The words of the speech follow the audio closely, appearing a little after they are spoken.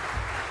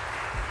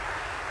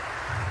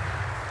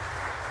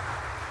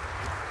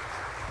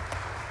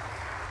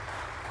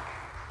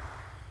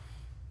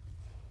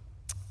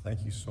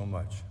Thank you so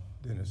much,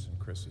 Dennis and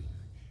Chrissy.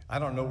 I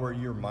don't know where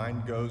your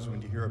mind goes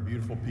when you hear a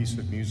beautiful piece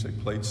of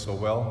music played so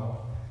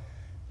well.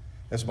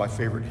 That's my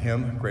favorite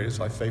hymn, Great Is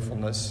Thy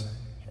Faithfulness.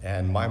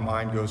 And my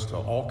mind goes to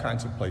all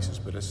kinds of places,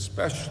 but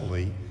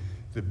especially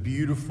the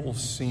beautiful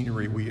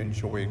scenery we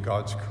enjoy in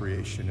God's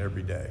creation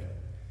every day.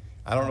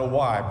 I don't know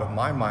why, but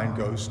my mind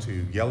goes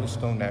to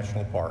Yellowstone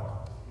National Park.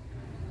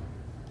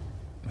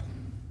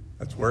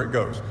 That's where it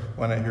goes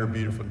when I hear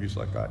beautiful music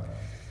like that.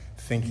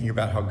 Thinking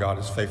about how God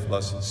is faithful to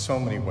us in so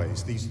many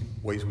ways, these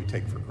ways we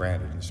take for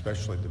granted, and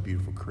especially the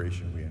beautiful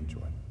creation we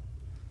enjoy.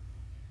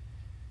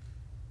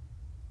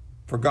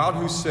 For God,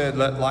 who said,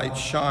 "Let light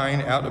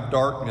shine out of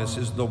darkness,"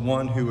 is the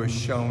one who has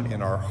shone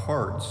in our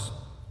hearts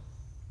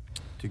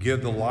to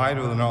give the light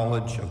of the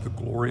knowledge of the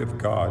glory of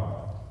God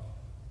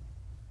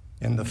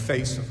in the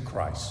face of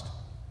Christ.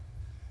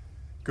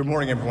 Good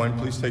morning, everyone.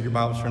 Please take your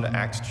Bibles, turn to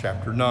Acts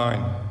chapter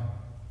 9.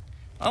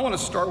 I want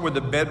to start with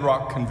the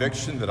bedrock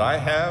conviction that I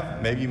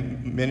have. Maybe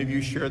many of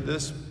you share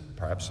this,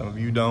 perhaps some of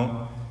you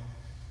don't.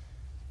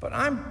 But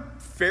I'm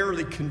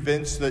fairly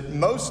convinced that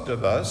most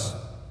of us,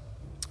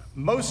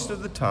 most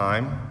of the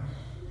time,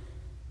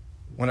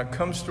 when it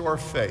comes to our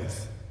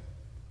faith,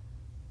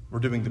 we're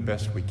doing the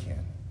best we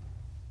can.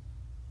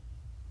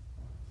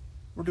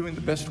 We're doing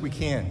the best we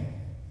can.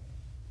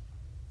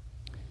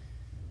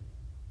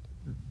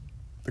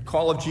 The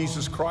call of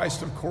Jesus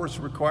Christ, of course,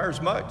 requires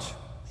much.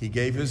 He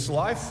gave his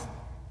life,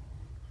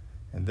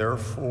 and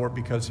therefore,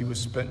 because he was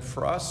spent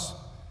for us,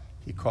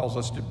 he calls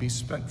us to be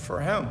spent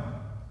for him.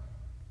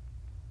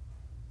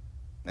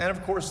 And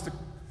of course, the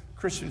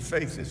Christian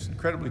faith is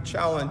incredibly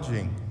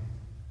challenging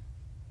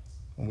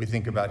when we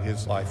think about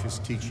his life, his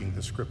teaching,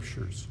 the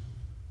scriptures.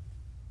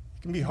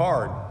 It can be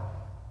hard.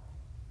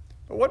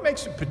 But what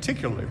makes it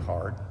particularly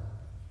hard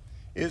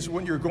is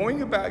when you're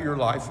going about your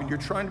life and you're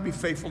trying to be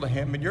faithful to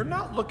him and you're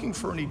not looking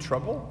for any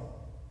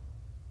trouble.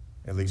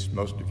 At least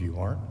most of you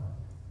aren't.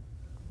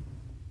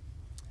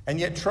 And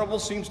yet trouble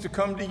seems to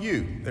come to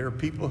you. There are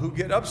people who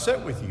get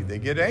upset with you. They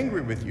get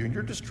angry with you, and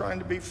you're just trying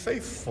to be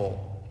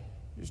faithful.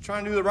 You're just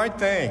trying to do the right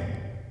thing.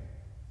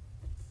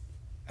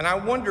 And I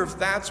wonder if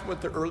that's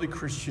what the early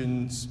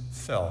Christians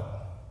felt.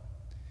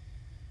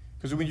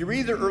 Because when you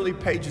read the early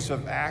pages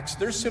of Acts,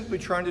 they're simply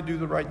trying to do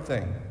the right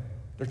thing.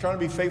 They're trying to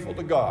be faithful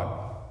to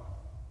God.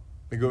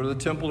 They go to the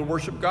temple to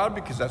worship God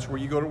because that's where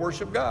you go to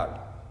worship God.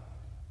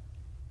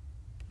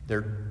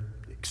 They're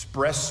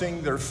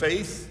expressing their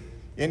faith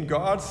in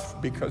God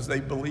because they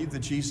believe that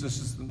Jesus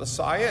is the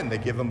Messiah, and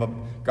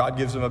God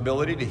gives them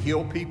ability to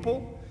heal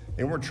people.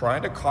 They weren't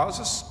trying to cause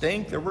a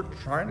stink. They weren't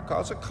trying to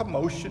cause a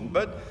commotion,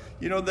 but,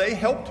 they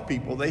helped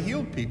people. They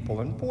healed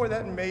people. And boy,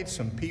 that made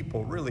some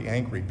people really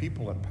angry,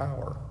 people in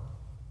power.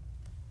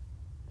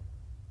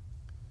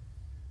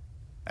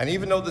 And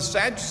even though the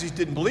Sadducees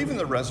didn't believe in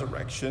the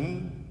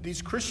resurrection,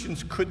 these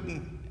Christians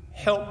couldn't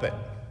help it.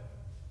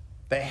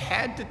 They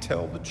had to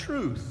tell the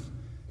truth.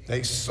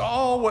 They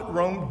saw what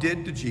Rome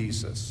did to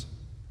Jesus.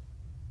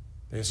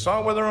 They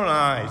saw with their own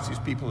eyes, these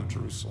people of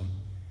Jerusalem.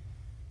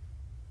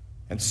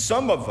 And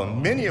some of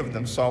them, many of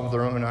them, saw with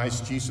their own eyes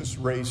Jesus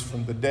raised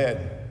from the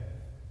dead.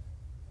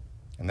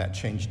 And that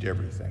changed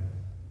everything.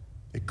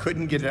 They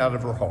couldn't get it out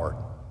of their heart,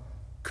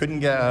 couldn't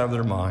get it out of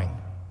their mind.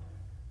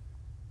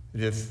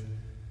 That if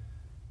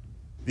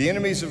the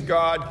enemies of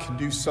God can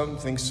do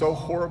something so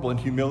horrible and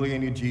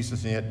humiliating to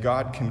Jesus, and yet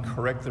God can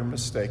correct their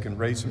mistake and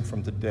raise him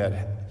from the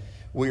dead,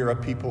 we are a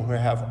people who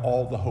have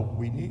all the hope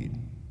we need.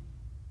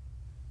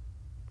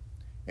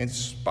 In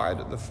spite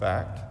of the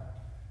fact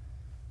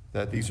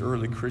that these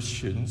early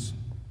Christians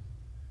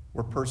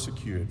were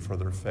persecuted for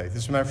their faith.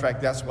 As a matter of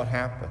fact, that's what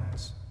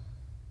happens.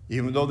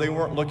 Even though they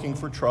weren't looking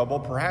for trouble,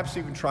 perhaps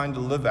even trying to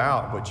live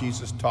out what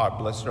Jesus taught,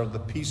 blessed are the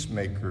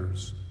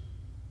peacemakers,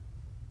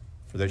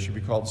 for they should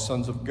be called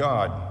sons of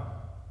God.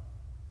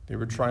 They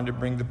were trying to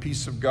bring the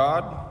peace of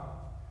God,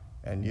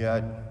 and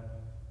yet,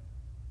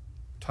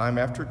 time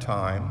after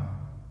time,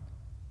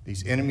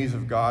 these enemies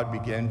of God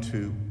began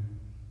to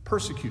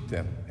persecute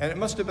them. And it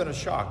must have been a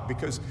shock,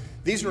 because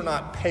these were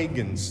not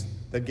pagans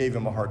that gave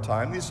him a hard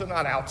time. These are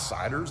not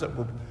outsiders that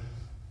were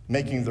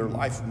making their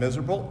life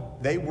miserable.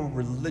 They were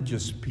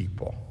religious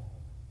people.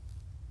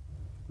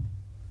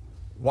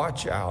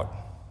 Watch out.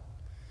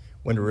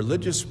 When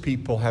religious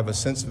people have a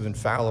sense of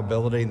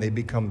infallibility and they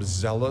become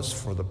zealous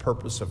for the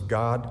purpose of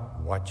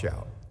God, watch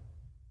out.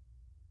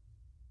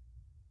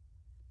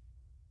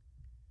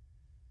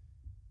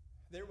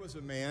 There was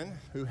a man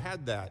who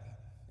had that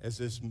as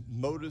his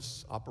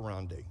modus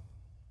operandi.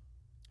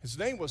 His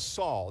name was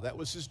Saul. That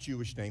was his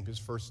Jewish name, his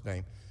first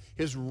name.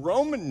 His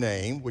Roman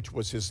name, which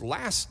was his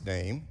last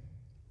name,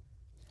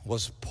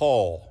 was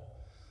Paul.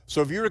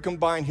 So if you were to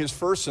combine his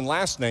first and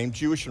last name,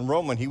 Jewish and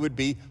Roman, he would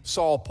be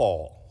Saul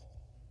Paul.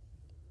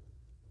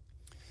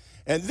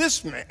 And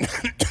this man,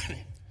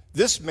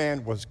 this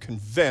man was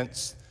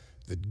convinced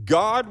that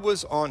God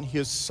was on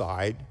his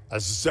side, a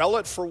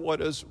zealot for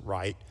what is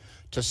right,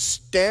 to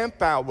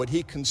stamp out what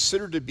he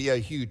considered to be a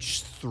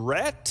huge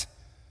threat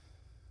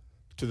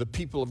to the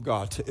people of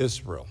God, to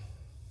Israel.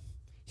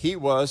 He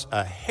was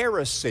a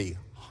heresy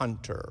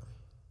hunter.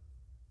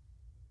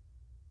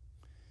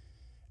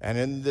 And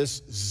in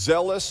this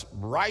zealous,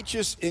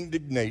 righteous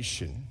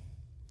indignation,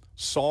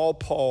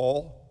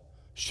 Paul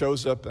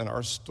shows up in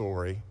our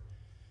story.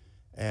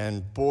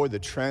 And boy, the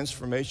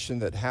transformation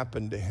that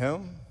happened to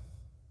him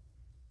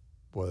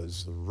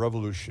was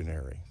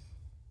revolutionary.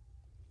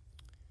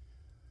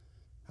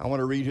 I want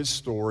to read his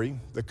story,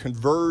 the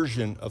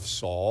conversion of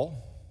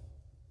Saul,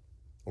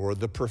 or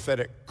the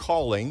prophetic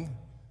calling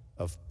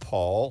of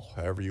Paul,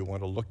 however you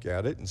want to look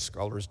at it, and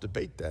scholars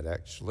debate that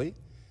actually.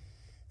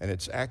 And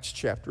it's Acts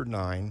chapter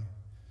 9,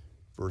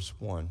 verse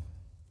 1.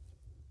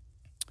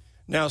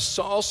 Now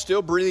Saul,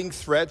 still breathing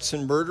threats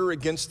and murder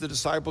against the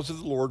disciples of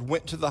the Lord,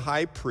 went to the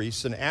high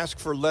priest and asked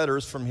for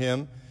letters from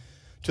him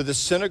to the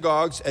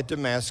synagogues at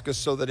Damascus,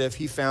 so that if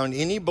he found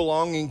any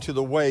belonging to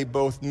the way,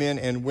 both men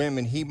and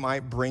women, he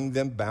might bring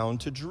them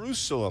bound to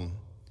Jerusalem.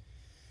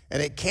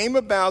 And it came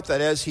about that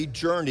as he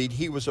journeyed,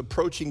 he was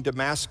approaching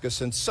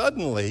Damascus, and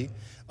suddenly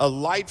a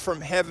light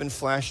from heaven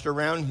flashed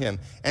around him.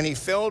 And he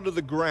fell to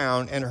the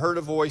ground and heard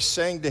a voice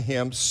saying to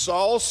him,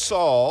 Saul,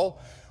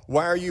 Saul,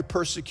 why are you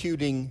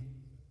persecuting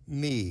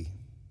me?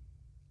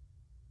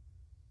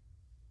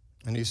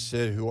 And he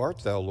said, Who art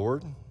thou,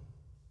 Lord?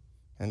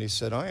 And he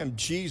said, I am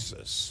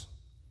Jesus,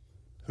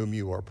 whom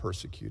you are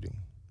persecuting.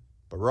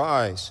 But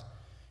rise,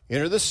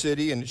 enter the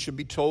city, and it shall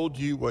be told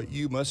you what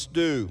you must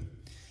do.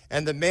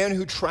 And the man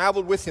who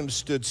traveled with him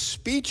stood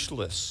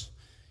speechless,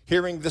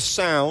 hearing the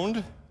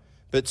sound,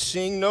 but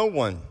seeing no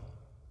one.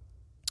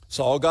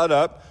 Saul got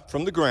up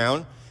from the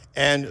ground,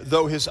 and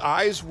though his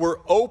eyes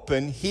were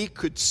open, he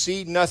could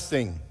see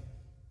nothing.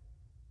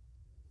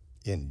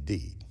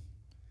 Indeed.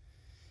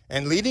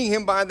 And leading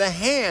him by the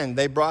hand,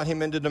 they brought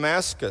him into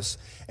Damascus.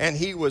 And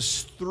he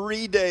was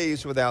 3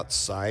 days without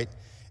sight,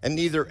 and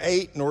neither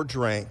ate nor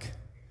drank.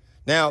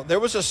 Now,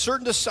 there was a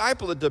certain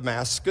disciple at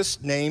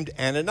Damascus named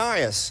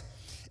Ananias.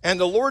 And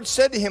the Lord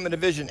said to him in a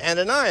vision,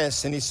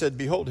 Ananias. And he said,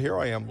 Behold, here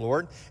I am,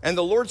 Lord. And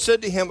the Lord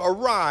said to him,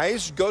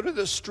 Arise, go to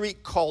the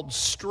street called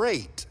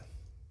Straight.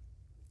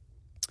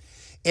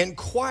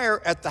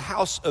 Inquire at the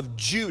house of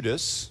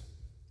Judas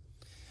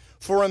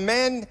for a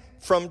man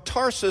from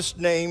Tarsus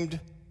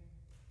named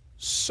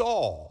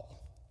Saul.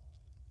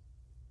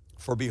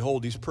 For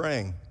behold, he's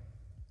praying.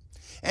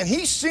 And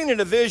he's seen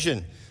in a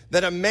vision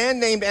that a man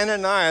named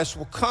Ananias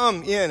will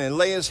come in and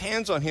lay his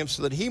hands on him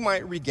so that he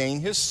might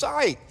regain his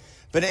sight.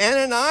 But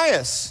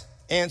Ananias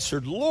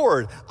answered,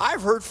 Lord,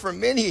 I've heard from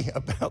many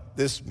about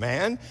this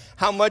man,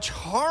 how much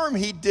harm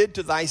he did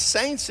to thy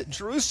saints at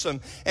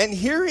Jerusalem. And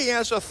here he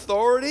has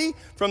authority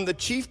from the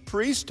chief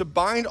priest to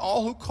bind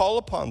all who call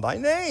upon thy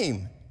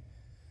name.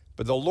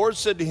 But the Lord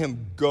said to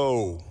him,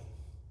 Go,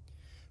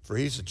 for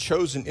he's a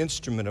chosen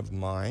instrument of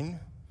mine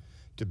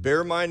to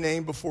bear my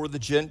name before the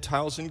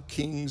Gentiles and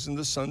kings and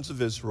the sons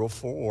of Israel,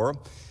 for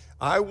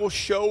I will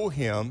show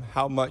him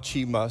how much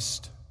he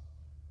must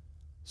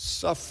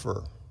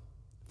suffer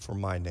for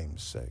my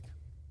name's sake.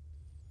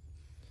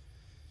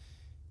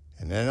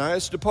 And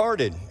Ananias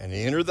departed, and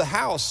he entered the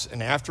house,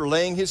 and after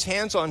laying his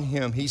hands on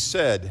him, he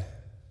said,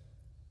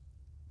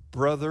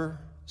 Brother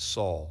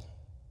Saul,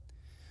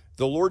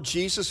 the Lord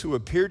Jesus, who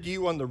appeared to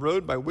you on the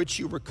road by which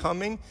you were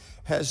coming,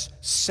 has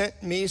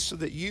sent me so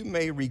that you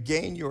may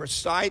regain your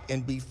sight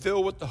and be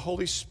filled with the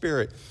Holy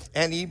Spirit.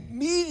 And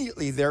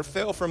immediately there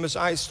fell from his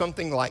eyes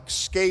something like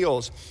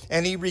scales,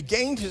 and he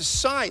regained his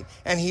sight,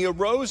 and he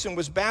arose and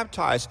was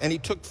baptized, and he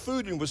took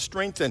food and was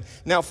strengthened.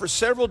 Now for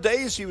several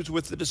days he was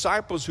with the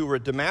disciples who were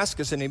at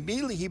Damascus, and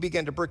immediately he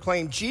began to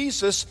proclaim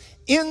Jesus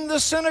in the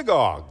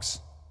synagogues,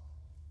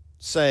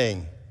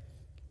 saying,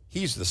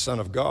 He's the Son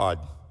of God.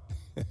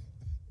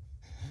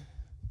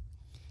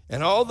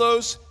 And all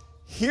those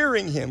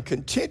hearing him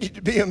continued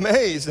to be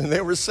amazed, and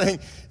they were saying,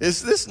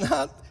 Is this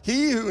not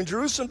he who in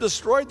Jerusalem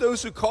destroyed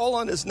those who call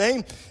on his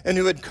name, and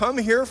who had come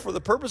here for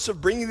the purpose of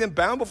bringing them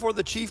bound before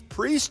the chief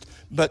priest?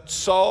 But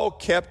Saul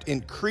kept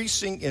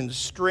increasing in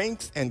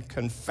strength and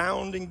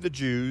confounding the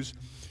Jews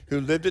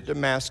who lived at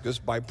Damascus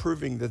by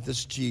proving that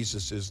this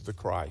Jesus is the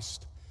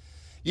Christ.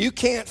 You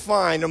can't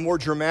find a more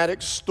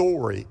dramatic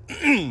story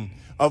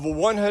of a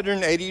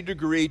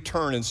 180-degree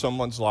turn in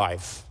someone's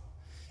life.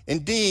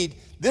 Indeed,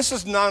 this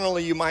is not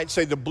only, you might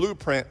say, the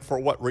blueprint for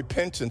what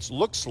repentance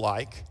looks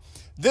like.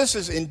 This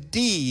is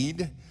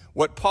indeed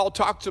what Paul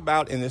talks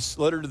about in this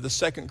letter to the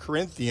 2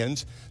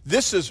 Corinthians.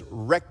 This is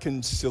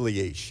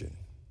reconciliation.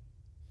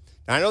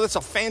 Now, I know that's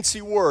a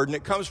fancy word, and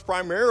it comes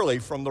primarily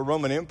from the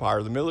Roman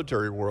Empire, the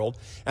military world,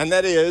 and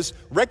that is,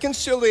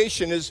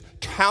 reconciliation is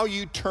how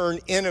you turn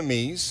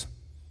enemies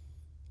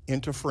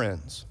into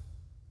friends.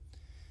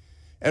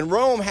 And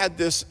Rome had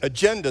this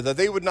agenda that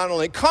they would not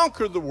only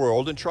conquer the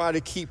world and try to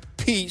keep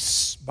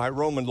peace by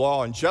Roman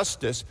law and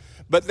justice,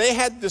 but they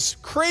had this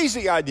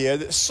crazy idea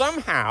that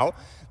somehow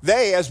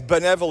they, as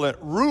benevolent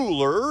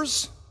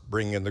rulers,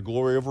 bringing in the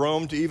glory of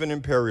Rome to even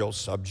imperial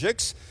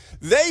subjects,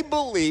 they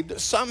believed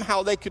that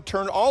somehow they could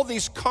turn all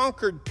these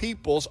conquered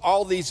peoples,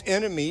 all these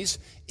enemies,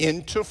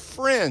 into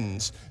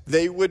friends.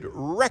 They would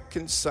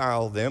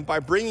reconcile them by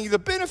bringing the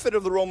benefit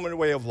of the Roman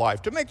way of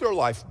life to make their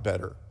life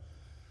better.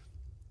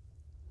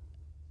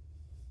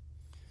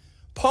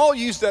 Paul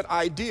used that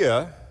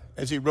idea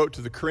as he wrote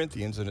to the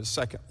Corinthians in his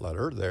second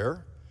letter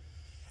there.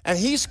 And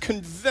he's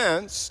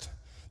convinced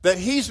that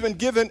he's been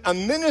given a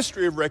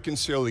ministry of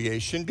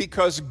reconciliation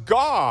because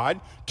God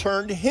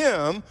turned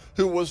him,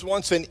 who was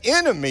once an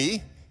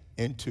enemy,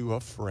 into a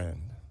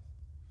friend.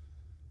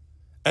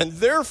 And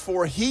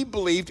therefore, he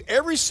believed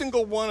every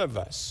single one of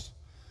us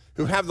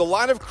who have the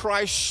light of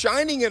Christ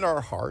shining in our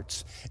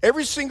hearts,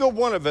 every single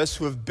one of us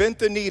who have bent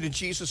the knee to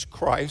Jesus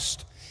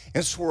Christ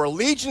and swore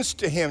allegiance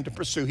to him to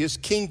pursue his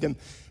kingdom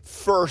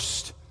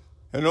first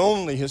and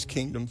only his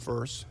kingdom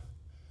first,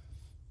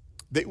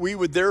 that we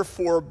would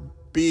therefore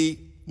be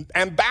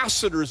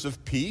ambassadors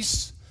of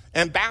peace,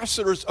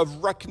 ambassadors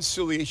of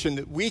reconciliation,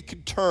 that we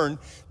could turn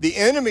the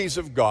enemies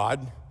of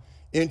God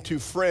into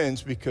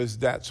friends because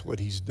that's what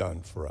he's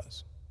done for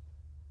us.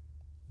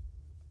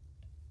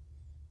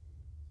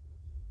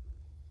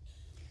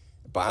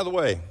 By the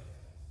way,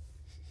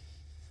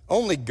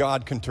 only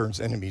God can turn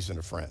enemies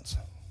into friends.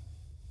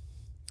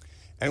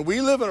 And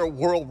we live in a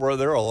world where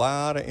there are a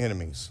lot of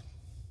enemies.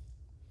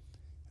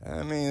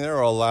 I mean, there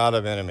are a lot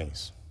of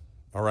enemies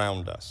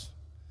around us,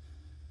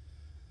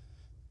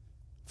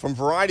 from a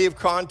variety of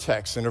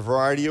contexts in a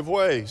variety of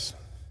ways.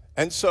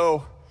 And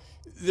so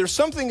there's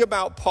something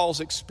about Paul's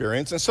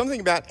experience and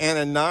something about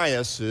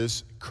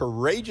Ananias's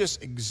courageous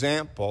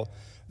example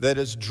that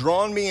has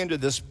drawn me into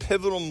this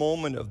pivotal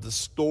moment of the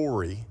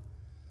story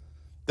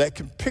that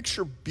can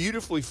picture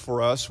beautifully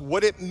for us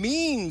what it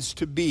means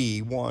to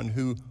be one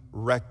who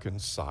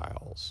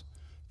reconciles,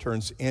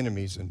 turns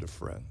enemies into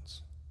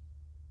friends.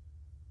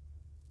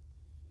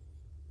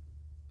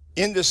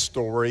 In this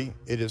story,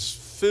 it is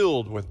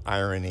filled with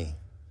irony.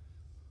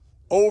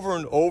 Over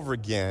and over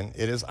again,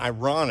 it is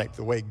ironic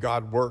the way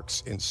God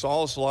works in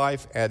Saul's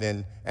life and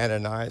in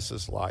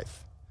Ananias'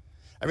 life.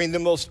 I mean, the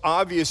most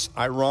obvious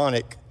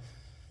ironic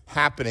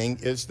happening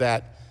is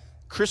that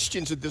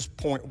Christians at this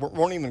point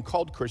weren't even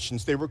called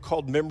Christians. They were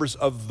called members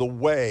of the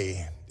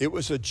Way. It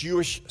was a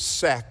Jewish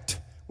sect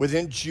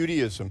within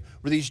Judaism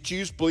where these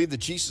Jews believed that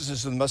Jesus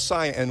is the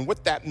Messiah. And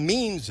what that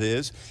means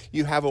is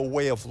you have a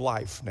way of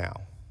life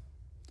now,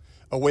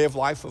 a way of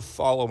life of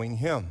following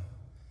him.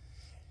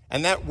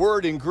 And that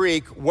word in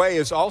Greek, way,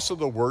 is also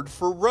the word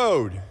for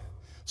road.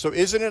 So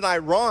isn't it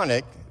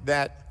ironic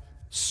that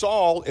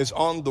Saul is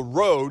on the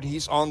road,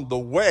 he's on the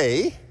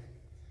way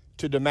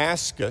to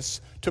Damascus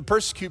to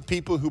persecute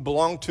people who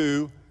belong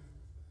to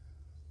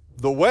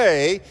the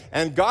way,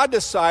 and God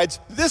decides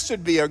this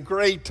would be a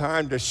great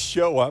time to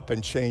show up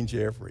and change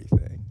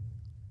everything.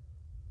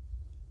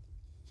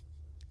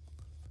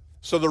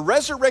 So the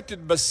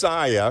resurrected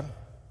Messiah,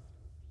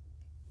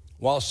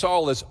 while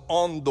Saul is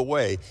on the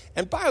way.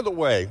 And by the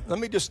way, let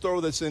me just throw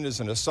this in as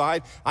an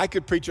aside. I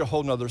could preach a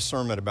whole nother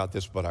sermon about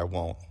this, but I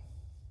won't.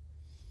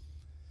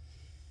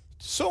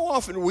 So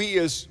often we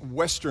as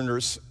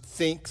Westerners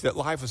think that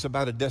life is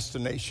about a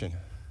destination.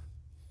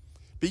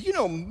 But you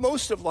know,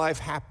 most of life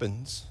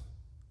happens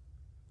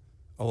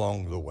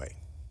along the way.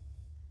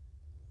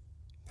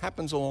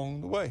 Happens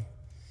along the way.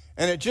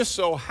 And it just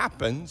so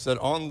happens that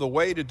on the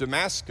way to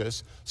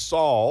Damascus,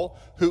 Saul,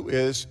 who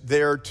is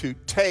there to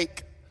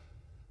take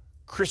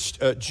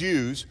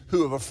Jews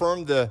who have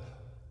affirmed the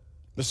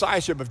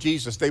messiahship of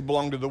Jesus, they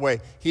belong to the way.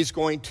 He's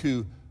going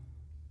to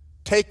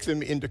take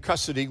them into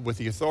custody with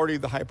the authority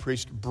of the high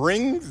priest,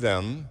 bring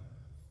them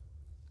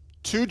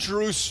to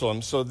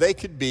Jerusalem so they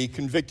could be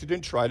convicted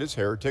and tried as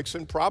heretics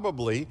and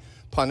probably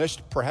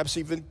punished, perhaps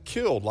even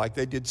killed, like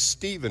they did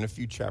Stephen a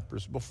few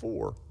chapters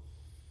before.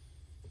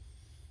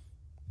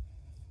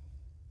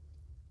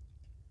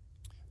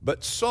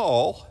 But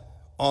Saul,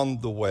 on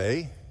the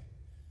way,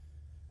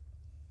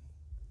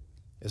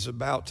 is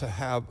about to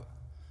have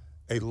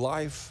a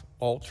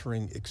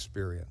life-altering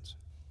experience.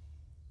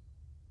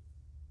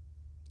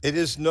 It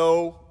is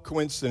no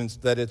coincidence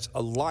that it's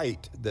a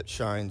light that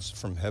shines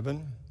from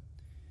heaven,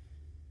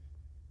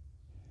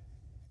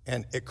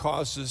 and it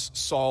causes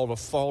Saul to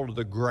fall to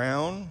the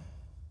ground,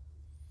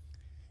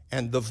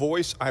 and the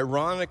voice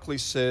ironically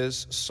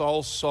says,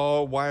 "Saul,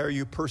 Saul, why are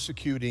you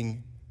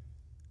persecuting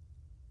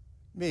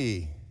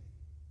me?"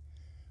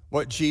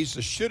 What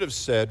Jesus should have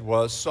said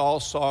was, "Saul,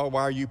 Saul,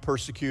 why are you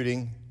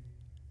persecuting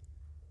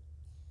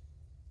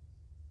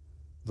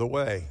the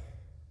way?"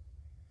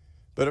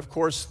 But of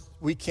course,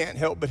 we can't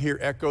help but hear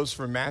echoes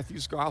from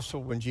Matthew's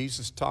gospel when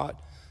Jesus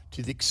taught,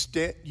 "To the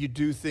extent you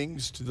do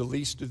things to the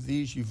least of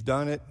these, you've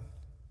done it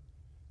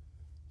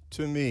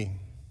to me."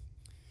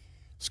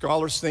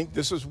 Scholars think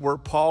this is where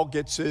Paul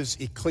gets his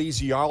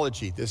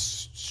ecclesiology, this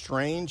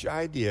strange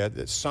idea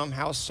that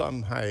somehow,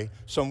 some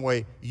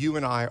way, you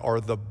and I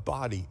are the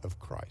body of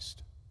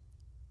Christ.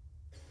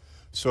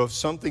 So if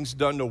something's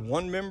done to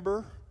one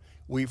member,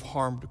 we've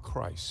harmed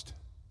Christ.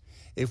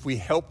 If we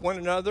help one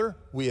another,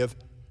 we have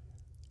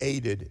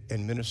aided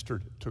and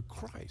ministered to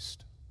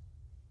Christ.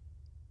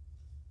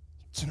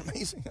 It's an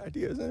amazing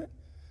idea, isn't it?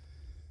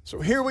 So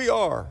here we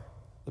are,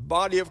 the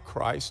body of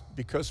Christ,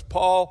 because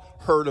Paul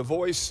heard a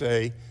voice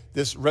say,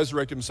 this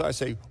resurrected Messiah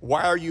say,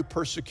 "Why are you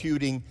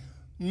persecuting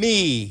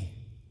me?"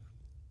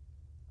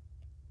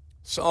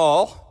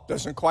 Saul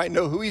doesn't quite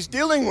know who he's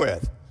dealing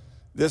with.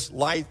 this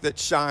light that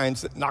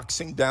shines, that knocks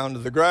him down to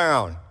the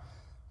ground,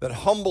 that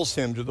humbles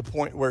him to the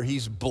point where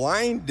he's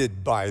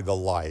blinded by the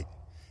light.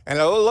 And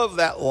I love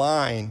that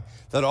line,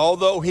 that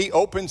although he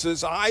opens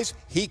his eyes,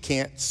 he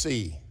can't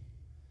see.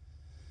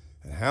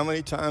 And how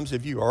many times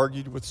have you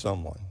argued with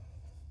someone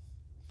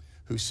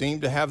who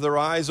seemed to have their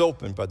eyes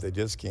open, but they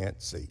just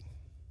can't see?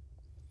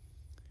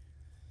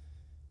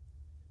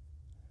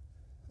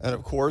 And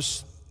of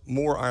course,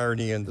 more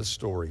irony in the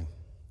story.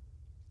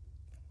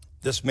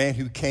 This man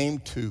who came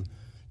to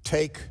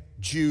take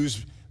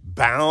Jews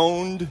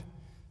bound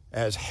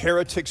as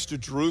heretics to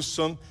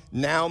Jerusalem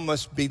now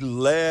must be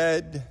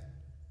led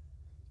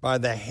by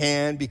the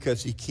hand,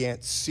 because he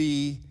can't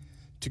see,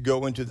 to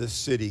go into the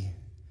city.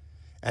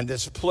 And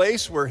this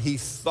place where he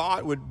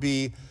thought would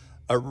be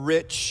a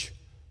rich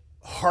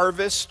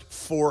harvest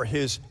for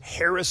his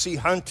heresy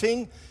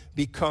hunting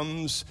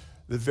becomes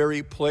the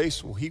very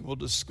place where he will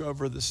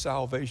discover the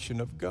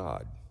salvation of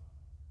God.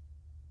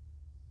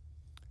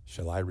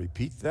 Shall I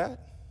repeat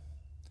that?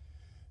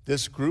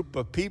 This group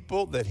of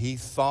people that he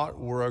thought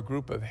were a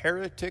group of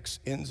heretics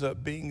ends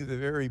up being the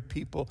very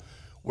people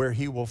where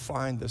he will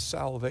find the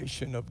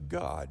salvation of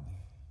God.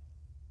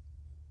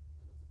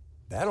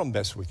 That'll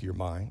mess with your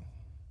mind.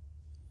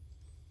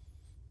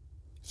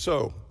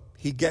 So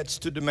he gets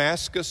to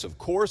Damascus, of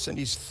course, and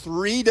he's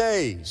 3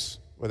 days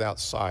without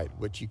sight,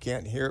 which you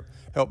can't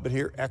help but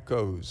hear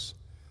echoes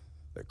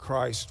that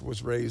Christ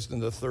was raised on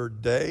the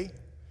third day.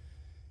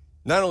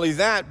 Not only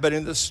that, but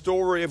in the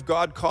story of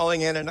God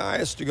calling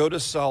Ananias to go to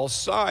Saul's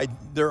side,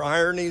 there are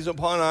ironies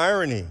upon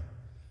irony.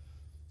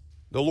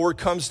 The Lord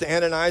comes to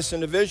Ananias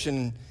in a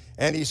vision,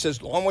 and he says,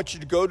 I want you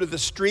to go to the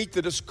street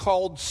that is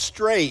called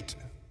Straight,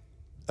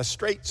 a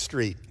straight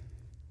street.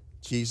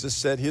 Jesus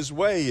said his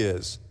way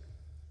is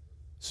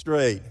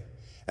straight.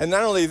 And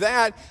not only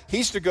that,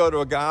 he's to go to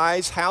a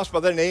guy's house by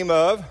the name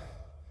of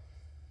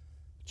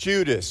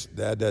Judas.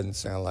 That doesn't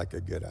sound like a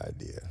good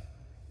idea.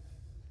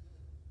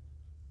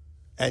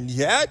 And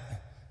yet,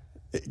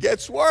 it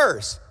gets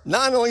worse.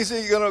 Not only is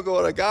he going to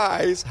go to a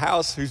guy's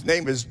house whose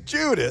name is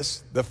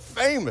Judas, the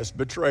famous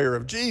betrayer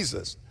of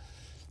Jesus,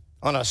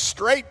 on a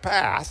straight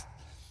path,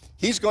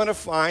 he's going to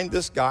find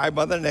this guy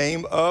by the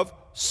name of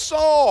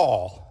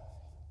Saul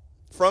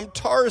from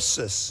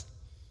Tarsus,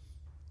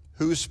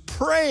 who's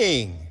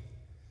praying.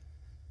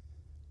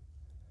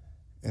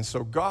 And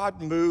so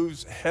God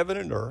moves heaven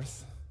and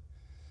earth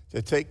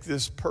to take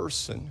this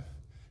person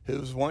who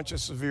was once a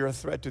severe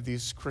threat to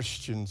these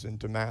Christians in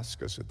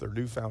Damascus with their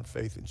newfound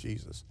faith in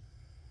Jesus.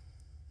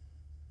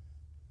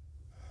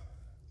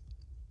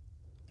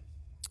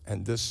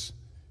 And this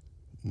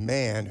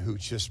man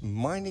who's just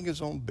minding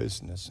his own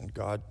business, and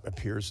God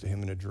appears to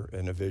him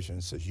in a vision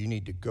and says, you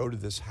need to go to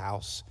this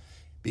house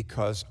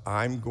because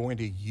I'm going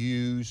to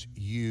use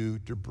you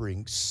to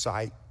bring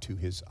sight to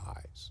his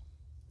eyes.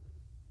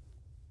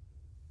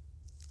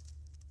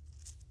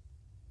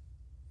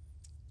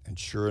 And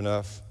sure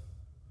enough,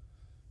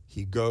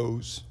 he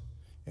goes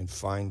and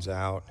finds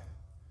out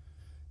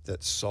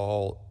that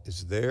Saul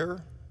is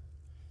there.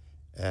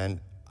 And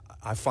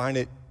I find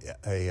it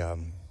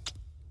an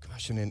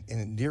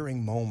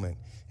endearing moment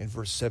in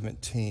verse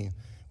 17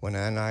 when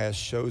Ananias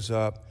shows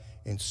up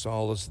and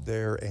Saul is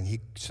there, and he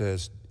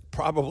says,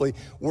 probably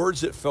words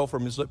that fell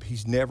from his lip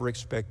he's never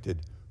expected,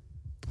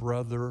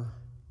 Brother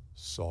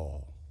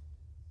Saul.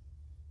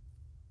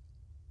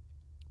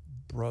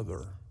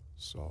 Brother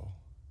Saul.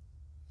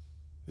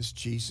 This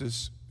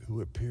Jesus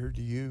who appeared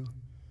to you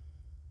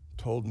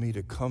told me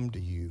to come to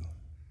you.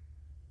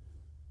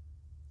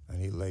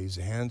 And he lays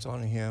hands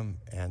on him,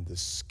 and the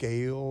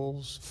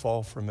scales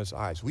fall from his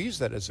eyes. We use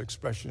that as an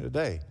expression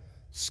today.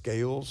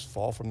 Scales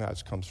fall from the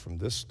eyes. Comes from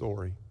this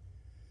story.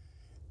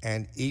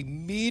 And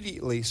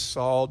immediately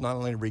Saul not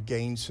only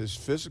regains his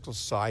physical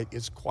sight,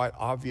 it's quite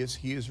obvious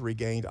he has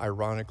regained,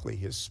 ironically,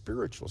 his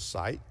spiritual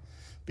sight.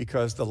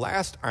 Because the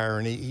last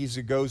irony, he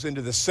goes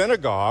into the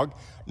synagogue,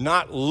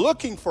 not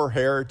looking for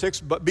heretics,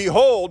 but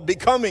behold,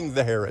 becoming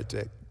the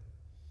heretic.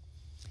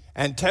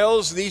 And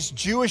tells these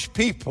Jewish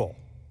people,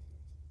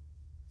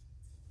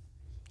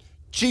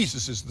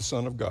 Jesus is the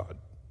Son of God.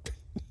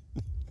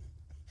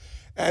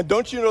 And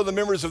don't you know the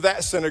members of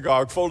that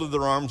synagogue folded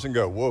their arms and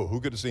go, whoa,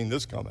 who could have seen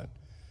this coming?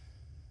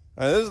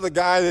 And this is the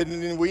guy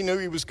that we knew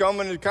he was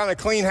coming to kind of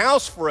clean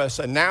house for us.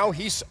 And now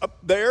he's up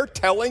there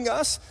telling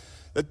us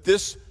that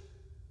this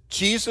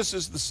Jesus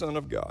is the Son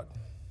of God.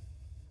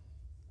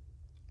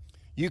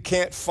 You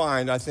can't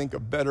find, I think, a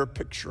better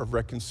picture of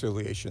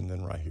reconciliation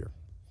than right here.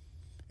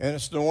 And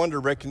it's no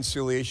wonder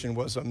reconciliation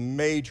was a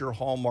major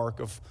hallmark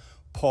of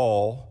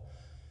Paul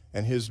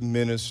and his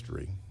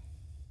ministry.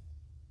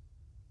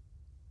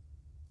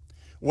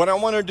 What I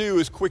want to do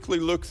is quickly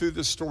look through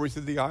this story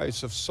through the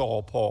eyes of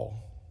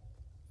Paul,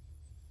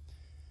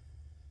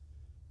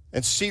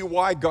 and see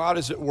why God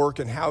is at work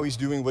and how he's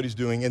doing what he's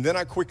doing. And then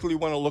I quickly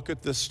want to look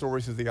at this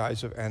story through the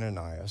eyes of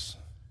Ananias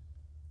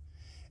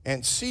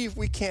and see if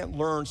we can't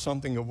learn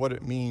something of what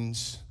it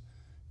means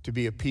to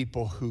be a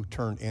people who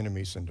turn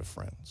enemies into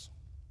friends.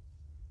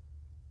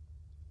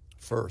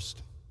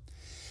 First,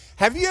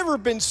 Have you ever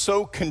been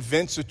so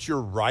convinced that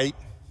you're right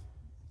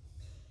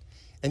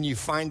and you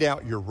find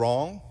out you're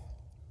wrong?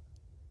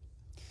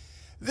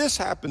 This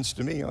happens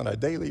to me on a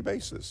daily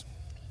basis.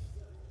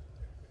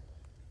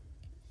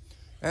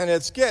 And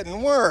it's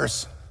getting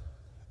worse.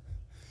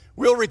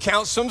 We'll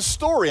recount some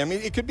story. I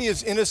mean, it could be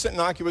as innocent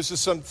and innocuous as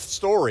some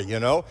story,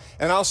 you know.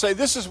 And I'll say,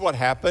 this is what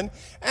happened.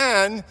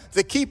 And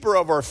the keeper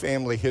of our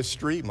family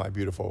history, my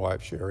beautiful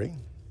wife, Sherry,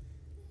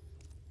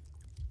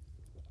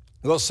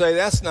 will say,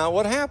 that's not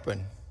what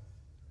happened.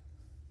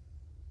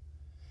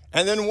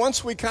 And then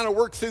once we kind of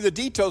work through the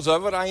details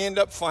of it, I end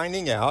up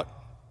finding out,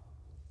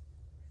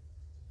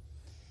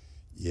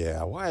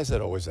 yeah, why is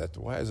it always that?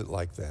 Why is it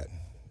like that?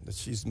 That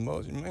she's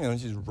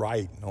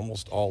right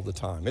almost all the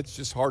time. It's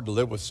just hard to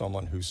live with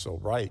someone who's so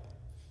right.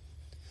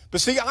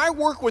 But see, I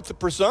work with the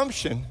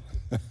presumption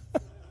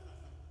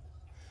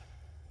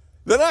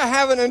that I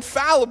have an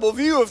infallible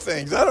view of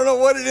things. I don't know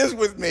what it is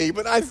with me,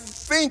 but I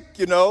think,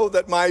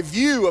 that my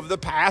view of the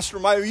past or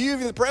my view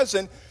of the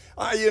present,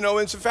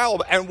 it's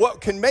infallible. And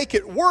what can make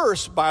it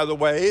worse, by the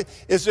way,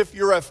 is if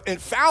your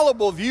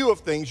infallible view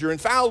of things, your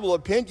infallible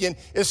opinion,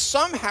 is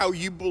somehow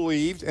you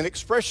believed an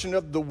expression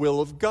of the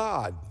will of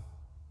God.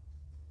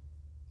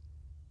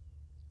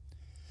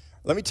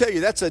 Let me tell you,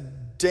 that's a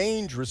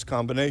dangerous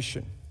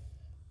combination.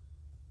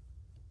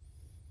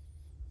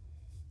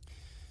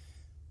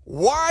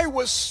 Why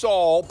was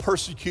Saul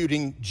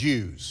persecuting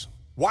Jews?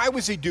 Why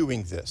was he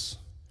doing this?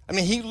 I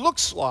mean, he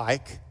looks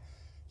like,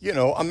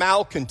 a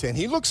malcontent.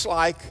 He looks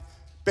like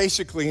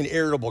basically an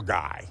irritable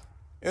guy.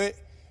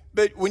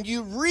 But when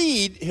you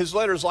read his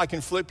letters like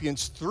in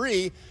Philippians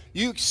 3,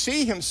 you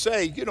see him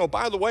say,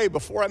 by the way,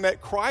 before I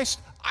met Christ,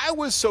 I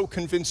was so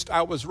convinced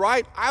I was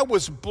right. I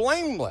was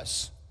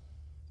blameless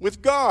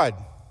with God.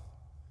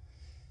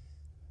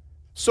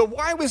 So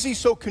why was he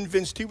so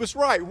convinced he was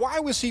right? Why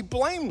was he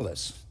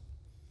blameless?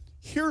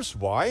 Here's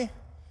why.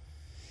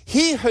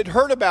 He had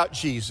heard about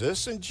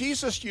Jesus, and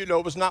Jesus,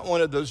 was not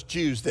one of those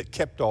Jews that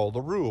kept all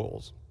the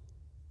rules,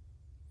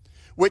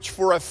 which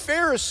for a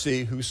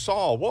Pharisee, who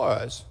Saul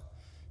was,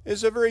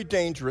 is a very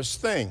dangerous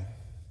thing.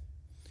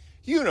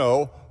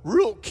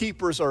 Rule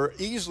keepers are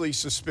easily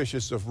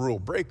suspicious of rule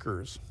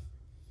breakers.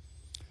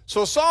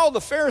 So Saul the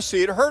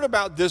Pharisee had heard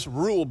about this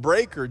rule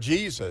breaker,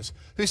 Jesus,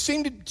 who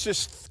seemed to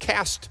just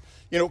cast,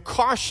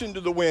 caution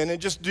to the wind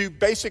and just do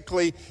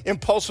basically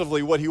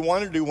impulsively what he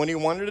wanted to do when he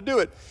wanted to do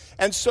it.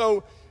 And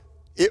so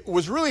it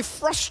was really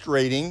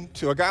frustrating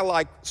to a guy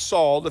like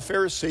Saul, the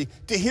Pharisee,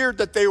 to hear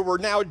that they were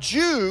now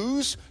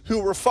Jews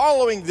who were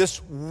following this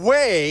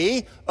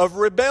way of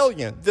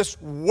rebellion, this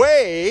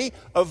way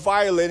of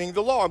violating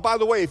the law. And by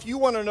the way, if you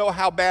want to know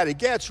how bad it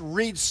gets,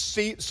 read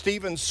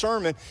Stephen's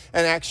sermon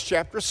in Acts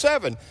chapter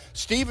 7.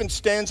 Stephen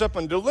stands up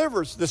and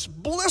delivers this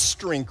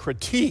blistering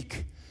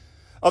critique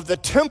of the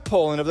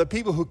temple and of the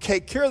people who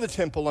take care of the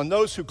temple and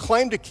those who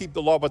claim to keep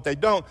the law but they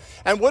don't.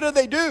 And what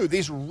do?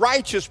 These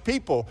righteous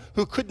people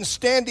who couldn't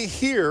stand to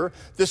hear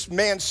this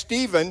man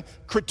Stephen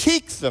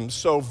critique them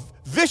so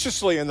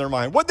viciously in their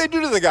mind. What'd they do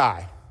to the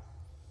guy?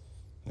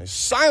 They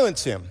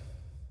silence him,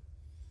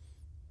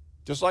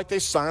 just like they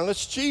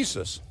silenced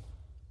Jesus.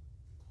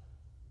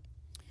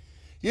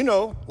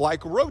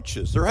 Like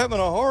roaches, they're having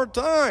a hard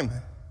time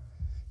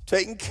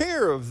taking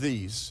care of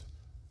these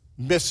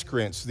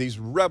miscreants, these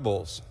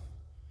rebels.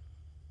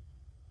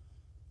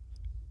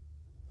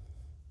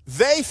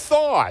 They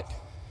thought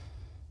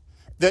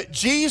that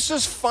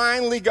Jesus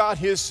finally got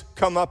his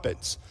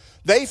comeuppance.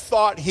 They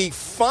thought he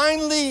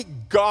finally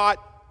got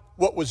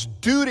what was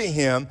due to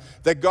him,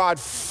 that God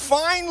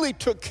finally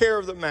took care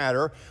of the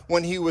matter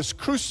when he was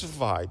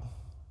crucified.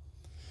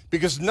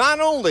 Because not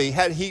only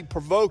had he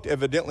provoked,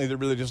 evidently, the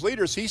religious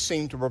leaders, he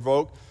seemed to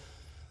provoke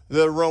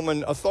the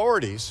Roman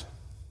authorities.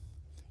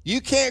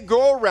 You can't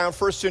go around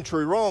first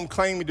century Rome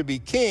claiming to be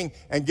king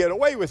and get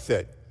away with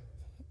it.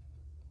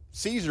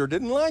 Caesar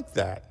didn't like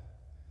that.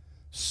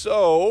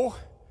 So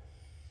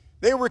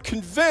they were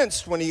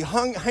convinced when he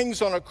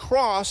hangs on a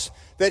cross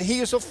that he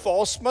is a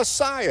false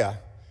Messiah.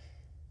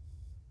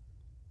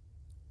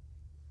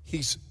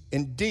 He's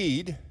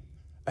indeed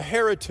a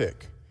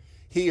heretic.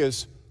 He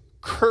is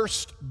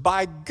cursed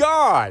by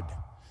God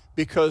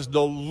because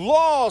the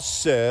law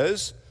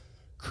says,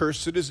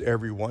 cursed is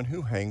everyone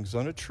who hangs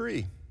on a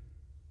tree.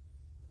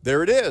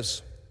 There it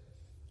is.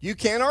 You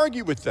can't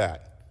argue with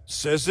that.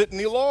 Says it in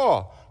the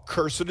law.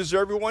 Cursed is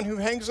everyone who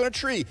hangs on a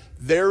tree.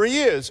 There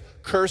he is,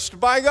 cursed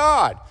by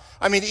God.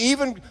 I mean,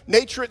 even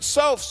nature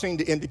itself seemed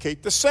to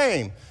indicate the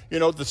same.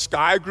 The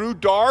sky grew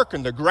dark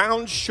and the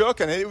ground shook,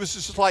 and it was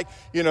just like,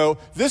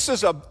 this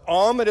is an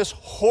ominous,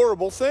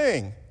 horrible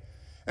thing.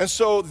 And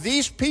so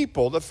these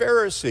people, the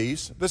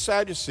Pharisees, the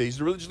Sadducees,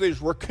 the religious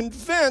leaders, were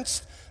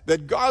convinced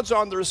that God's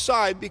on their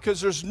side because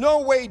there's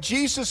no way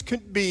Jesus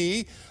could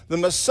be the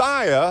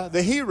Messiah,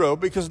 the hero,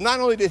 because not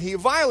only did he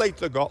violate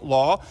the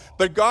law,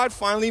 but God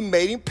finally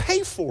made him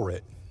pay for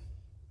it.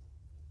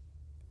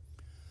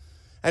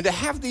 And to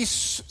have these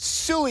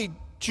silly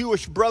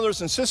Jewish brothers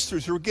and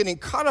sisters who were getting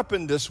caught up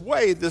in this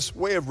way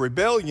of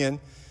rebellion,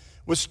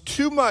 was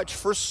too much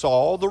for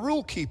Saul, the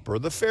rule keeper,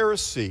 the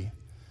Pharisee.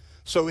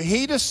 So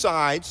he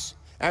decides,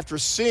 after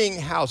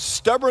seeing how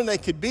stubborn they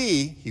could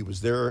be, he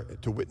was there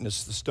to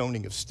witness the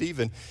stoning of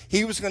Stephen,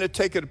 he was going to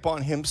take it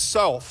upon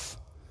himself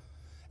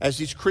as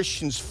these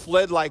Christians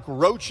fled like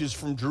roaches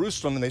from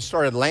Jerusalem and they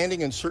started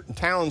landing in certain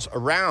towns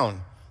around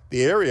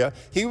the area.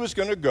 He was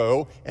going to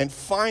go and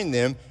find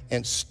them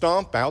and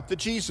stomp out the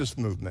Jesus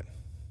movement.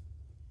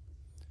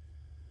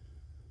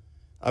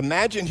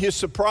 Imagine his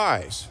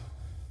surprise.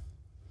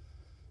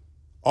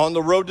 On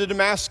the road to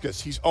Damascus,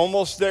 he's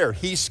almost there.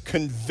 He's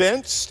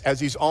convinced as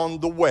he's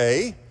on the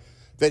way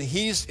that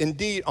he's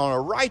indeed on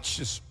a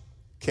righteous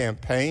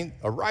campaign,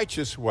 a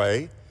righteous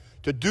way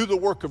to do the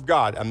work of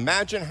God.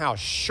 Imagine how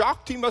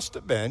shocked he must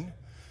have been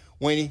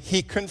when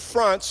he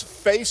confronts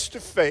face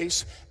to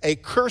face a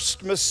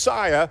cursed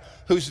Messiah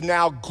who's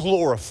now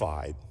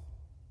glorified.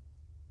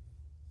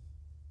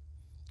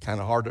 Kind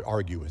of hard to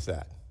argue with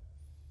that.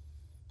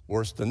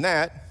 Worse than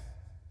that,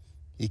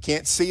 he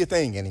can't see a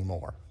thing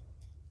anymore.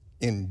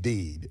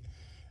 Indeed.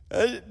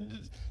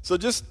 So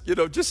just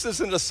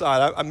as an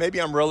aside, maybe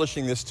I'm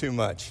relishing this too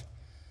much,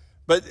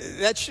 but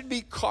that should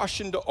be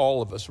caution to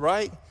all of us,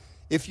 right?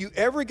 If you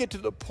ever get to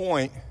the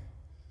point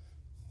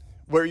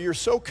where you're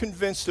so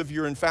convinced of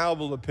your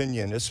infallible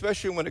opinion,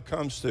 especially when it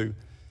comes to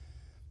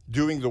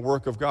doing the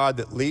work of God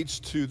that leads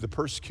to the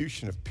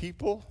persecution of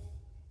people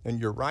in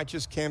your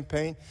righteous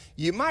campaign,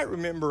 you might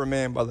remember a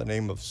man by the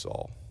name of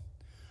Saul,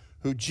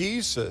 who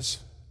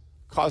Jesus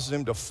caused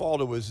him to fall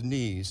to his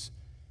knees,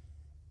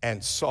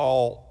 and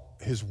Saul,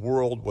 his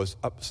world was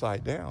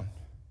upside down.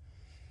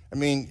 I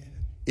mean,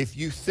 if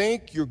you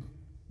think you're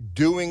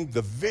doing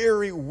the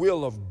very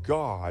will of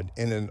God,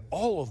 and then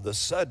all of a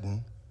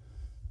sudden,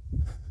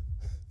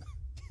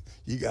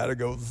 you got to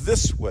go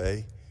this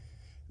way,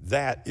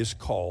 that is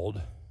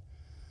called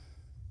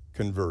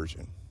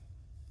conversion.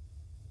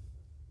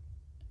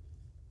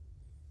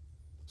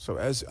 So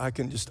as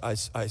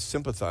I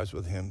sympathize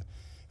with him.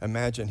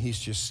 Imagine he's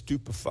just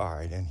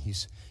stupefied and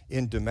he's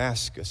in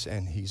Damascus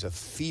and he's a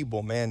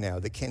feeble man now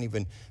that can't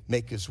even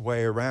make his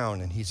way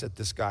around, and he's at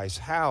this guy's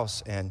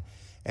house and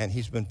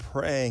he's been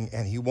praying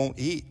and he won't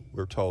eat,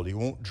 we're told. He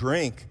won't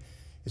drink.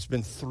 It's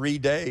been 3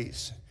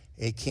 days.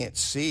 He can't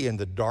see, and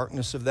the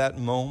darkness of that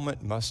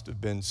moment must have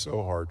been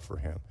so hard for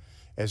him.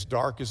 As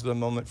dark as the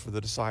moment for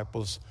the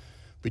disciples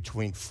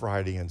between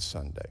Friday and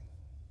Sunday.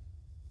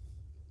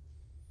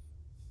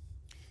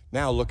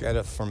 Now look at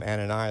it from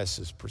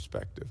Ananias'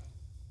 perspective.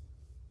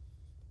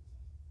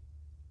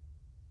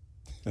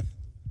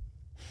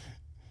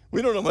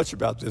 We don't know much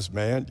about this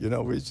man. He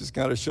just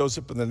kind of shows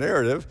up in the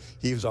narrative.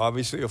 He was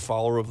obviously a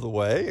follower of the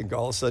way, and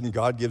all of a sudden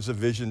God gives a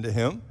vision to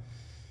him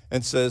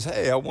and says,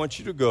 hey, I want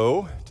you to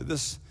go to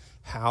this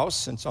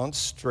house, and it's on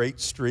Straight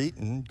Street,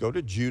 and go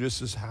to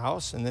Judas's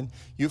house, and then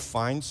you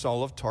find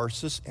Saul of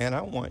Tarsus, and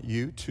I want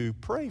you to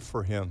pray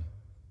for him.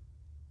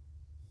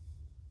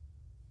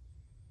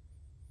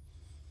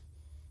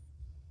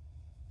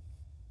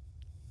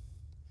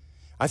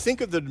 I think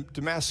of the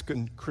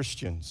Damascus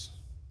Christians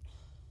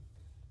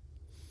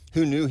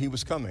who knew he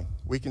was coming.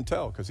 We can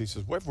tell because he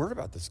says, we've heard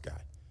about this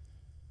guy.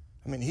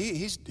 I mean,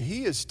 he's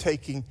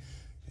taking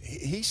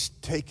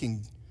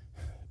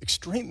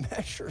extreme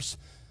measures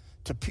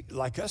to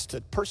like us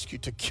to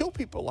persecute, to kill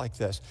people like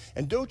this.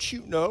 And don't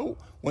you know,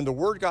 when the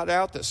word got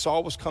out that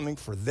Saul was coming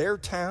for their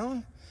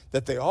town,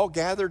 that they all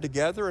gathered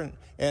together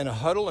and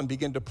huddle and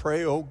begin to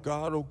pray, oh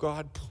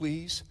God,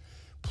 please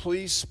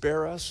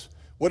spare us.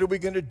 What are we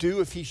going to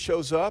do if he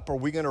shows up? Are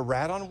we going to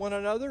rat on one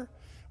another?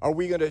 Are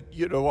we going to,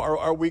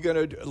 are we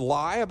going to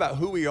lie about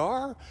who we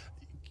are?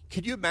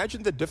 Could you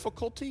imagine the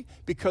difficulty?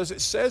 Because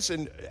it says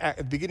at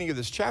the beginning of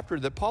this chapter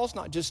that Paul's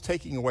not just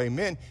taking away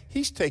men,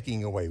 he's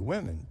taking away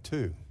women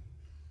too.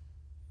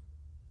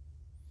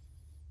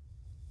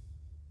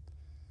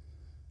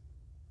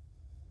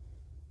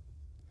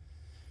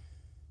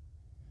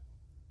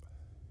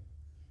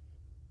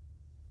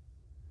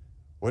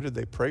 What did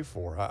they pray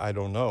for? I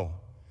don't know.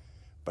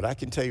 But I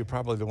can tell you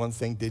probably the one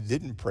thing they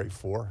didn't pray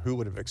for. Who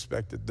would have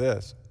expected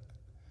this?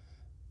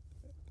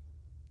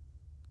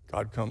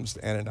 God comes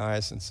to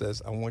Ananias and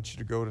says, I want you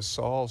to go to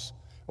Saul's.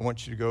 I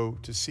want you to go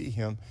to see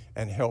him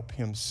and help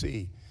him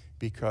see,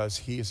 because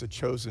he is a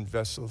chosen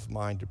vessel of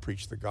mine to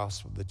preach the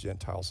gospel of the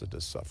Gentiles that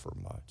does suffer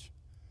much.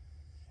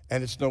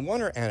 And it's no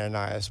wonder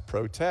Ananias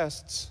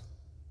protests.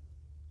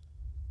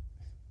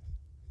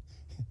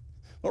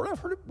 Lord,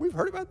 we've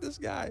heard about this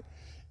guy.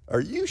 Are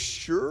you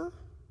sure?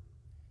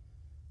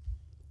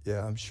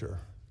 Yeah, I'm sure.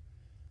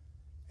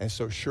 And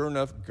so sure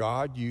enough,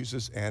 God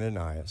uses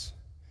Ananias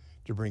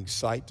to bring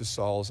sight to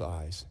Saul's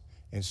eyes.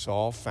 And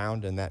Saul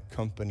found in that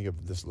company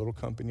of this little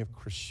company of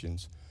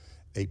Christians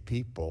a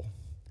people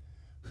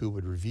who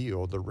would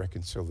reveal the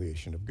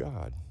reconciliation of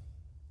God.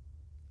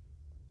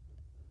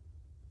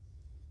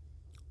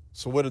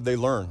 So what did they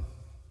learn?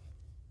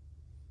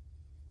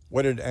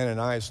 What did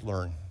Ananias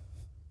learn?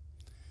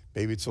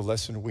 Maybe it's a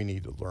lesson we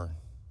need to learn.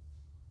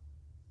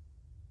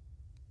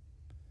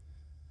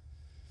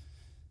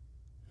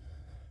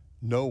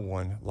 No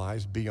one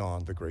lies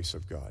beyond the grace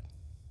of God.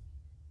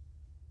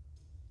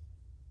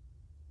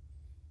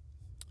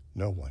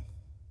 No one.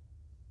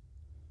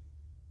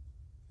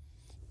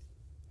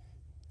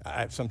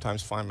 I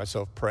sometimes find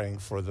myself praying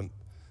for the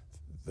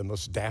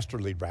most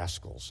dastardly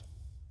rascals.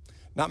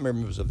 Not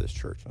members of this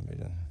church,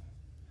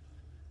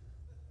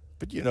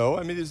 but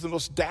it's the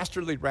most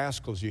dastardly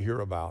rascals you hear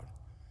about.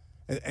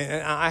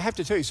 And I have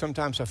to tell you,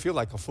 sometimes I feel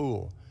like a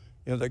fool,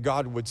 that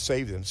God would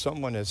save them.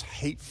 Someone as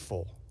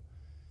hateful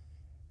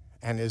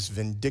and as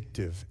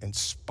vindictive and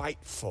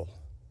spiteful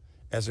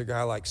as a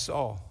guy like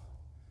Saul.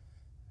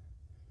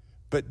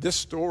 But this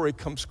story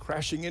comes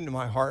crashing into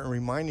my heart and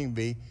reminding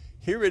me,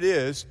 here it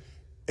is,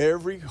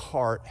 every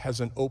heart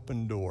has an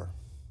open door,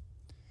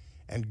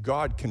 and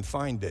God can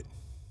find it.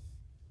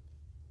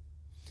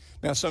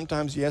 Now,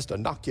 sometimes he has to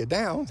knock you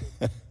down,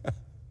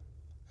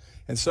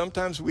 and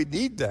sometimes we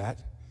need that,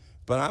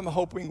 but I'm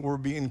hoping we're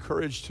being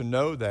encouraged to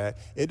know that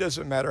it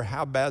doesn't matter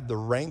how bad the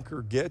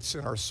rancor gets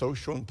in our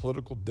social and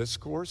political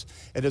discourse.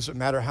 It doesn't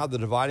matter how the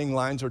dividing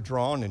lines are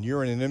drawn and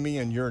you're an enemy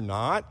and you're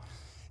not.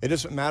 It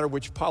doesn't matter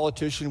which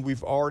politician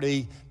we've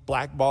already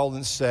blackballed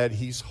and said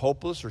he's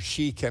hopeless or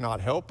she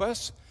cannot help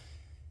us.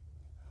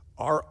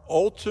 Our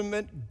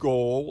ultimate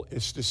goal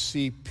is to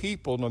see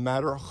people, no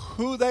matter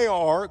who they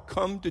are,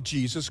 come to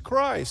Jesus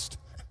Christ.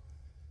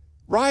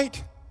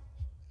 Right?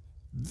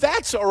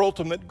 That's our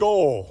ultimate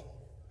goal.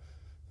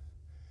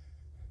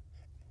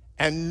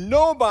 And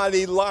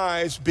nobody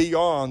lies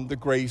beyond the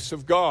grace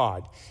of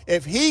God.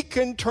 If he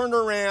can turn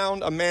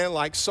around a man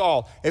like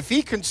Saul, if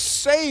he can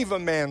save a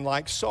man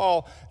like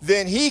Saul,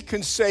 then he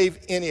can save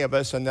any of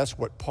us, and that's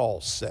what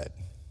Paul said.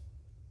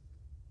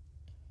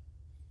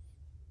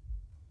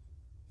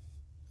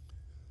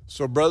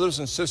 So, brothers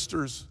and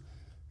sisters,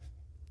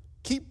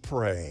 keep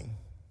praying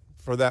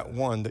for that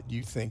one that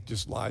you think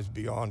just lies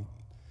beyond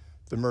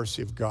the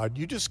mercy of God.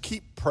 You just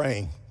keep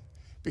praying.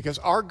 Because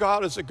our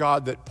God is a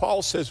God that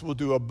Paul says will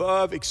do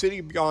above,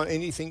 exceeding beyond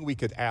anything we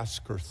could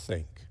ask or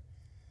think.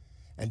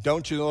 And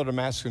don't you know,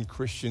 Damascus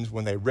Christians,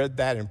 when they read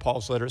that in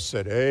Paul's letter,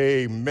 said,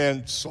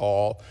 "Amen,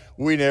 Saul.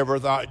 We never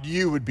thought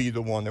you would be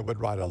the one that would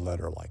write a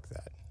letter like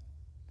that."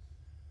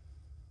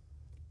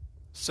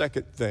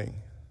 Second thing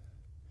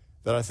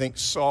that I think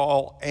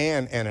Saul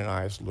and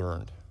Ananias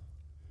learned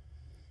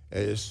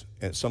is,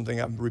 and it's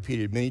something I've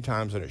repeated many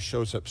times and it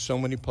shows up so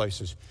many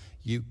places,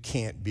 you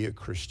can't be a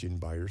Christian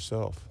by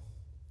yourself.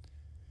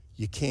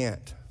 You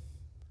can't.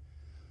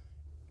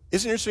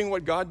 Isn't it interesting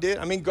what God did?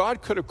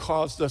 God could have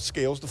caused the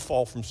scales to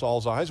fall from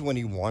Saul's eyes when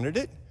he wanted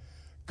it.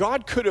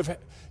 God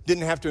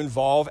didn't have to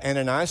involve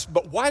Ananias,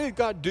 but why did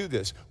God do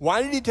this?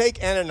 Why did he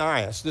take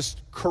Ananias, this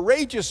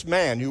courageous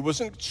man who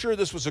wasn't sure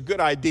this was a good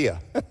idea,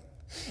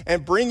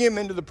 and bring him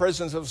into the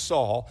presence of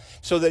Saul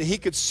so that he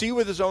could see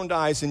with his own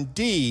eyes,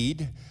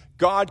 indeed,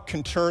 God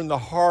can turn the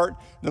heart,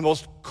 the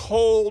most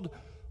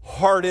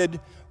cold-hearted,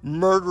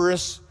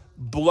 murderous,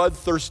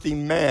 bloodthirsty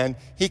man,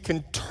 he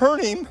can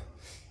turn him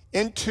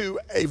into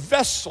a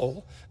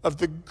vessel of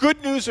the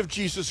good news of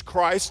Jesus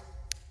Christ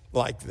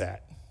like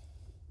that.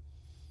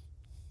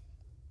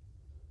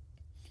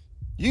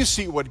 You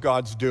see what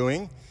God's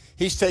doing.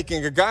 He's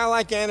taking a guy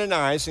like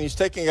Ananias and he's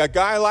taking a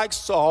guy like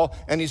Saul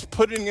and he's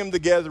putting them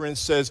together and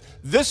says,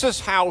 this is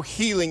how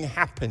healing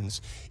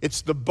happens.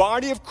 It's the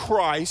body of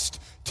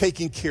Christ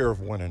taking care of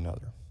one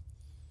another.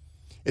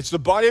 It's the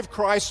body of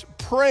Christ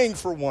praying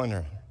for one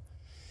another.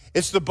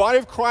 It's the body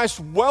of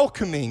Christ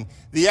welcoming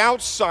the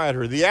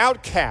outsider, the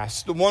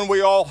outcast, the one we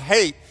all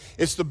hate.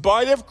 It's the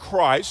body of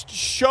Christ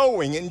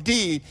showing,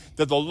 indeed,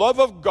 that the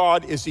love of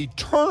God is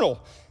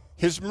eternal.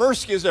 His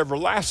mercy is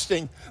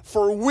everlasting,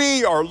 for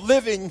we are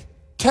living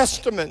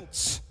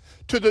testaments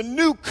to the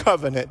new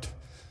covenant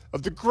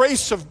of the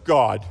grace of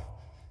God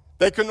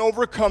that can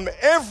overcome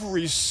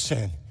every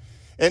sin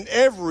and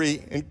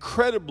every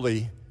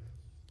incredibly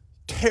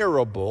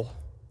terrible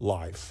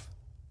life.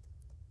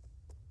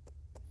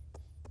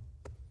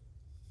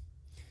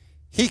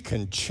 He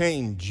can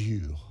change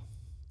you.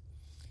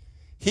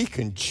 He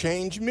can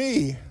change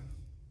me.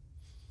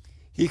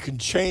 He can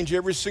change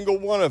every single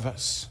one of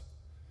us.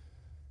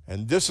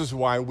 And this is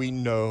why we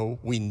know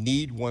we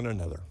need one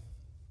another.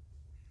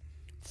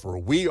 For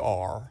we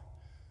are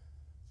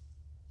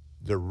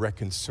the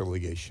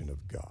reconciliation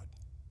of God.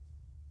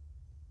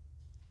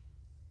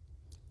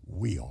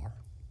 We are.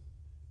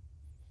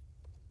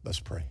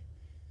 Let's pray.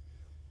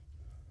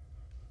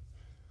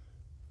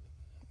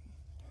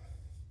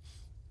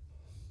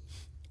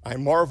 I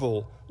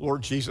marvel,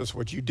 Lord Jesus,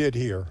 what you did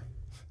here.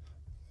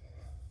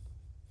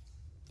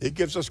 It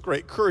gives us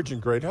great courage and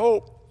great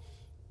hope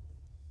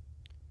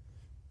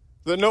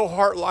that no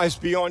heart lies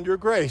beyond your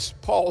grace.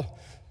 Paul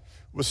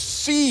was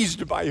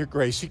seized by your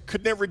grace. He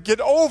could never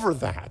get over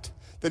that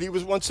he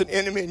was once an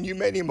enemy and you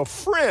made him a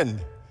friend.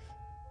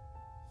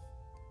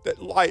 That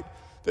light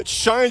that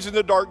shines in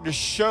the darkness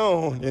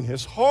shone in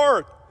his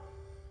heart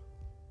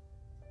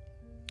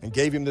and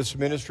gave him this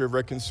ministry of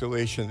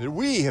reconciliation that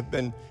we have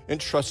been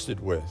entrusted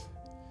with.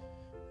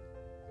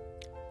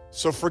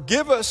 So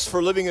forgive us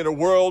for living in a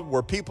world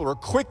where people are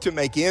quick to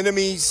make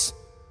enemies,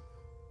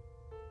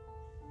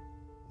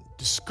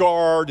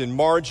 discard and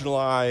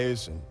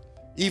marginalize, and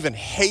even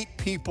hate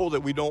people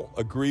that we don't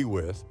agree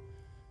with.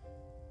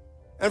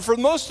 And for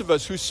most of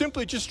us who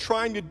simply just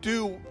trying to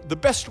do the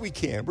best we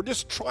can, we're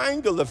just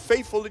trying to live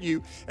faithful to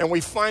you, and we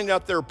find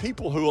out there are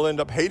people who will end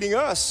up hating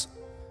us.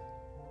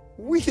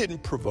 We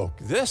didn't provoke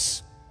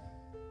this.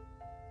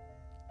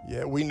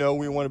 Yeah, we know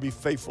we want to be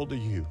faithful to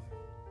you.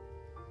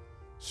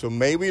 So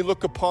may we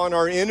look upon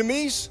our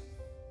enemies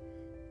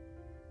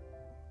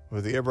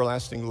with the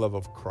everlasting love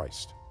of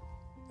Christ.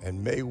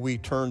 And may we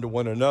turn to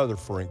one another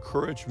for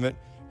encouragement,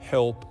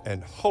 help,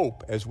 and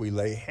hope as we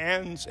lay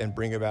hands and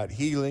bring about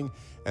healing,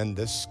 and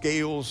the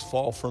scales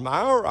fall from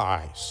our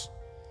eyes,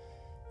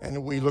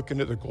 and we look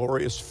into the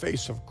glorious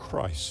face of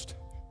Christ,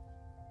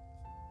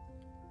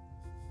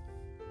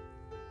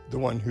 the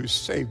one who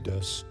saved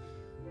us,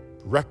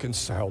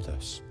 reconciled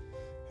us,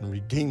 and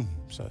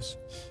redeems us,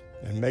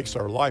 and makes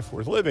our life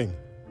worth living.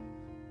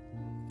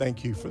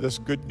 Thank you for this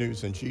good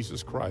news in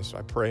Jesus Christ.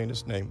 I pray in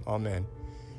his name. Amen.